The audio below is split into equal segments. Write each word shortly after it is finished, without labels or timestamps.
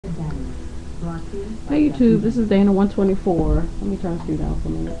Hey YouTube, this is Dana124. Let me turn this view down for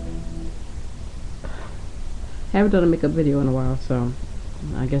a minute. Haven't done a makeup video in a while, so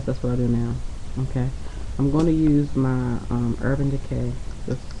I guess that's what I do now. Okay, I'm going to use my Urban Decay.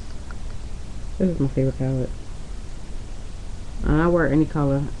 This is my favorite palette. I wear any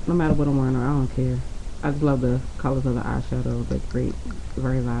color, no matter what I'm wearing. I don't care. I just love the colors of the eyeshadow. They're great,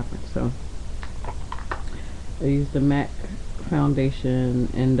 very vibrant. So I use the MAC foundation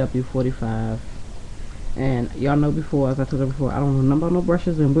NW45. And y'all know before, as I told you before, I don't know nothing about no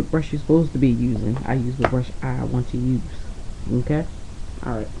brushes and what brush you're supposed to be using. I use the brush I want to use. Okay?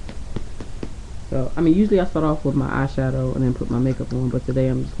 Alright. So, I mean, usually I start off with my eyeshadow and then put my makeup on, but today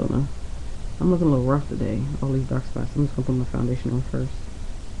I'm looking a little rough today. All these dark spots. I'm just gonna put my foundation on first.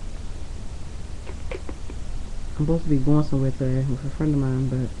 I'm supposed to be going somewhere today with a friend of mine,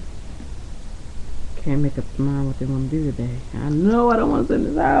 but can't make up their mind what they want to do today. I know I don't want to sit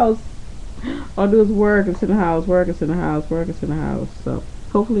in this house. All I do is work and sit in the house, work and sit in the house, work and sit in the house. So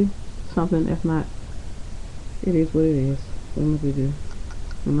hopefully something. If not, it is what it is. What must we do?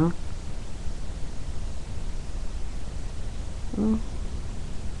 You know? Well,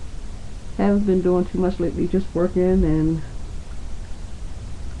 haven't been doing too much lately, just working and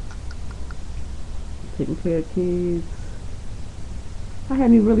taking care of kids. I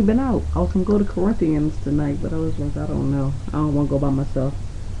hadn't even really been out. I was gonna go to Corinthians tonight, but I was like, I don't know. I don't want to go by myself.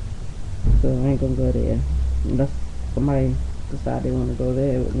 So I ain't gonna go there. Unless somebody decide they want to go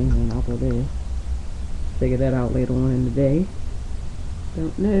there with me, then I'll go there. Figure that out later on in the day.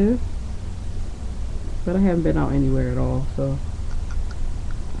 Don't know. But I haven't been out anywhere at all, so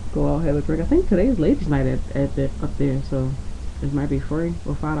go out, have a drink. I think today's ladies' night at up there, so it might be free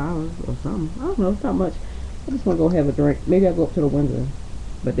or $5 or something. I don't know, it's not much. I just want to go have a drink. Maybe I'll go up to the Windsor.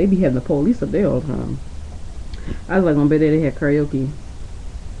 But they be having the police up there all the time. I was like, one bit there they had karaoke.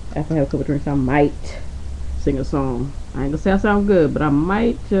 After I have a couple drinks, I might sing a song. I ain't gonna say I sound good, but I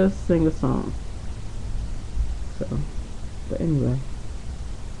might just sing a song. So, but anyway,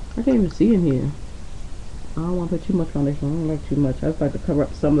 I can't even see in here. I don't want to put too much foundation on. I don't like too much. I just like to cover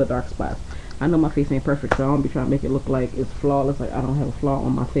up some of the dark spots. I know my face ain't perfect, so I don't be trying to make it look like it's flawless. Like I don't have a flaw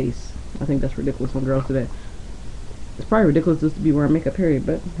on my face. I think that's ridiculous when girls do that. It's probably ridiculous just to be wearing makeup, period.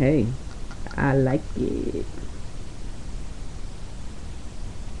 But hey, I like it.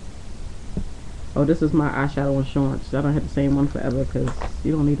 Oh, this is my eyeshadow insurance. I don't have the same one forever because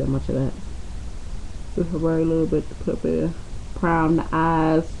you don't need that much of that. Just a very little bit to put up there. Prime the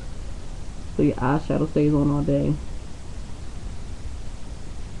eyes so your eyeshadow stays on all day.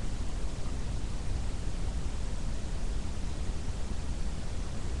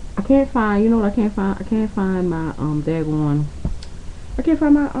 I can't find, you know what I can't find? I can't find my daggone. I can't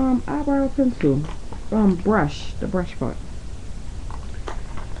find my eyebrow pencil. Brush, the brush part.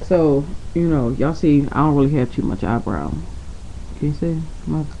 So, you know, y'all see, I don't really have too much eyebrow. Can you see?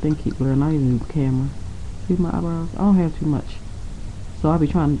 My thing keep blurring, not even the camera. See my eyebrows? I don't have too much. So I'll be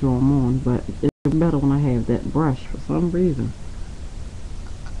trying to draw them on, but it's better when I have that brush for some reason.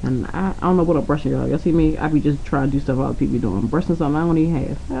 And I don't know what I'm brushing, y'all. Y'all see me? I be just trying to do stuff other people doing. Brushing something I don't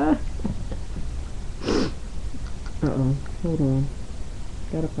even have. Uh-oh. Hold on.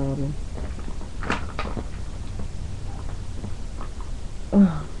 Got a problem.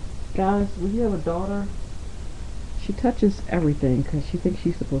 Guys, when you have a daughter, she touches everything because she thinks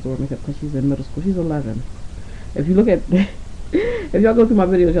she's supposed to wear makeup because she's in middle school. She's 11. If you look at, if y'all go through my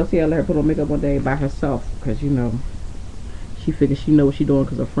videos, y'all see I let her put on makeup one day by herself because, you know, she figures she knows what she's doing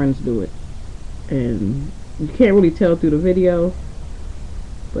because her friends do it. And you can't really tell through the video,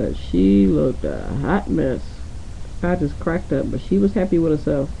 but she looked a hot mess. I just cracked up, but she was happy with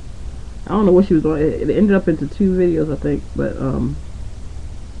herself. I don't know what she was doing. It ended up into 2 videos, I think, but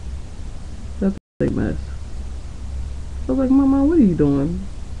that's a big mess. I was like, Mama, what are you doing?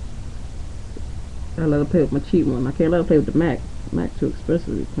 I let her play with my cheap one. I can't let her play with the MAC. MAC too expensive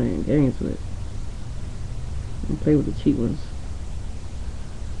to be playing games with. I play with the cheap ones.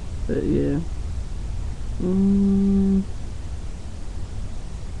 But yeah.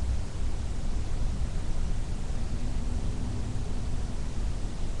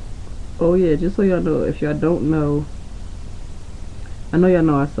 Oh yeah, just so y'all know, if y'all don't know, I know y'all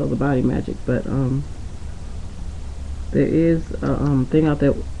know I sell the Body Magic, but there is a thing out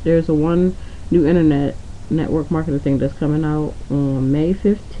there. There's a one new internet network marketing thing that's coming out on May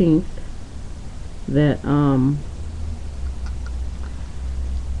 15th that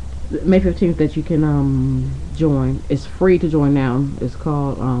May 15th that you can join. It's free to join now. It's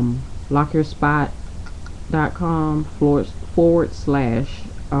called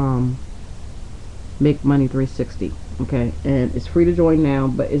lockyourspot.com /make money 360. Okay, and it's free to join now,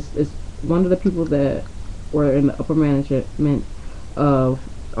 but it's one of the people that were in the upper management of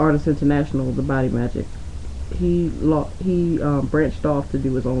Artists International, the Body Magic. He branched off to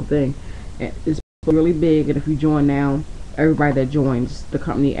do his own thing, and it's really big. And if you join now, everybody that joins the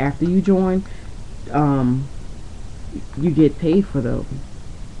company after you join, um, you get paid for those.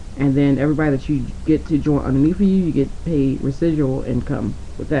 And then everybody that you get to join underneath of you, you get paid residual income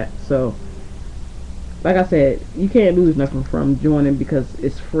with that. So, like I said, you can't lose nothing from joining because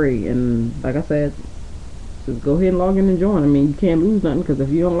it's free. And like I said, just go ahead and log in and join. I mean, you can't lose nothing because if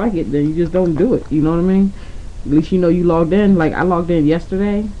you don't like it, then you just don't do it. You know what I mean? At least you know you logged in. Like I logged in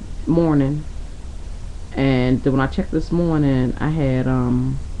yesterday morning, and when I checked this morning, I had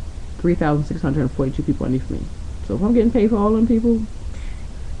 3,642 people underneath me. So if I'm getting paid for all them people,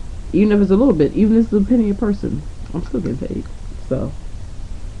 even if it's a little bit, even if it's a penny a person, I'm still getting paid. So,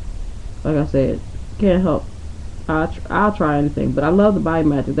 like I said, can't help. I'll try anything, but I love the Body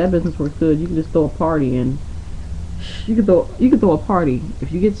Magic. That business works good. You can just throw a party, and you can throw a party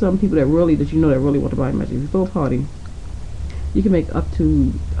if you get some people that you know that really want the Body Magic. If you throw a party, you can make up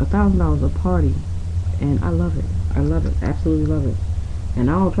to $1,000 a party, and I love it. I love it, absolutely love it. And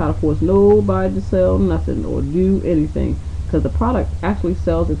I don't try to force nobody to sell nothing or do anything, because the product actually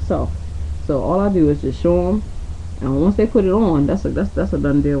sells itself. So all I do is just show them, and once they put it on, that's a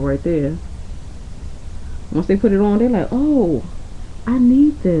done deal right there. Once they put it on, they're like, oh, I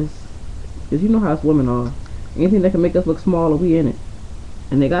need this. Because you know how us women are. Anything that can make us look smaller, we in it.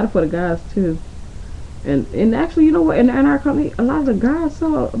 And they got it for the guys too. And actually, you know what? In our company, a lot of the guys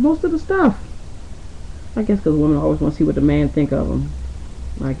sell most of the stuff. I guess because women always want to see what the man think of them.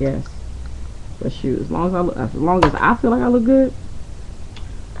 I guess. But shoot, as long as I feel like I look good,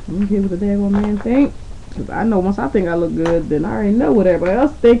 I don't care what the daggone man think. Because I know once I think I look good, then I already know what everybody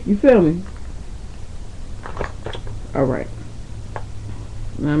else think. You feel me? Alright.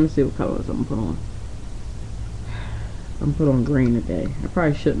 Now let me see what colors I'm gonna put on. I'm gonna put on green today. I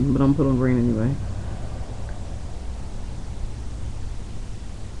probably shouldn't, but I'm gonna put on green anyway.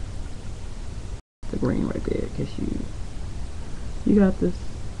 The green right there, in case you got this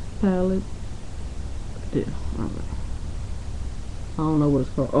palette. Yeah, alright. I don't know what it's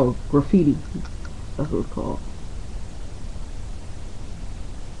called. Oh, graffiti. That's what it's called.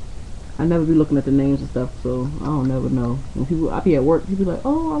 I never be looking at the names and stuff, so I don't never know. When I be at work, people be like,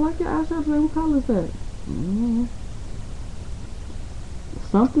 "Oh, I like your eyeshadow. Like, what color is that?"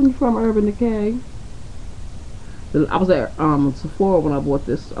 Something from Urban Decay. I was at Sephora when I bought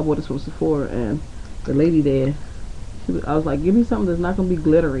this. I bought this from Sephora, and the lady there, I was like, "Give me something that's not gonna be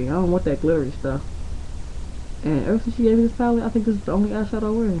glittery. I don't want that glittery stuff." And ever since she gave me this palette, I think this is the only eyeshadow I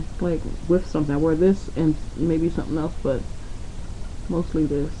wear. Like with something, I wear this and maybe something else, but mostly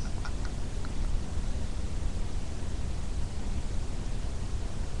this.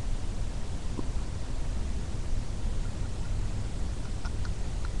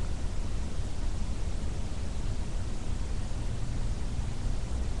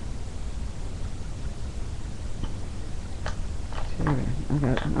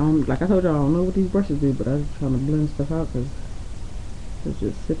 Like I told y'all, I don't know what these brushes do, but I was trying to blend stuff out because it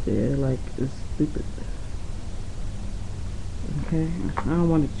just sit there like it's stupid. Okay, I don't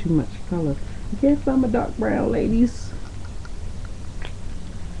want it too much color. You can't find my dark brown, ladies.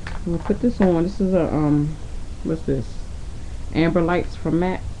 I'm gonna put this on. This is a what's this? Amber Lights from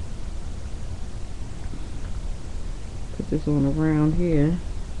MAC. Put this on around here.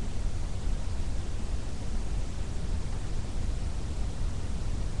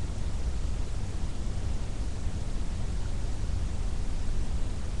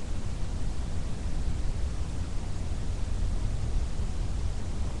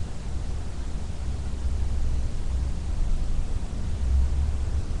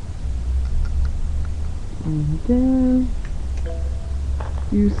 And then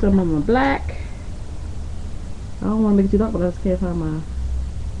use some of my black. I don't want to make it too dark, but I just can't find my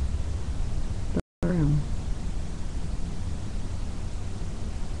dark brown.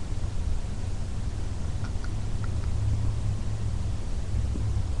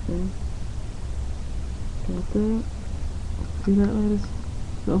 Okay. Got that. See that, ladies?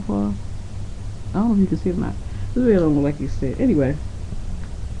 So far? I don't know if you can see it or not. This really don't look like you see it. Anyway.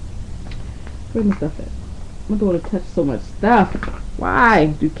 Where's my stuff at? My daughter touched so much stuff. Why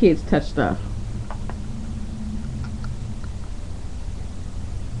do kids touch stuff?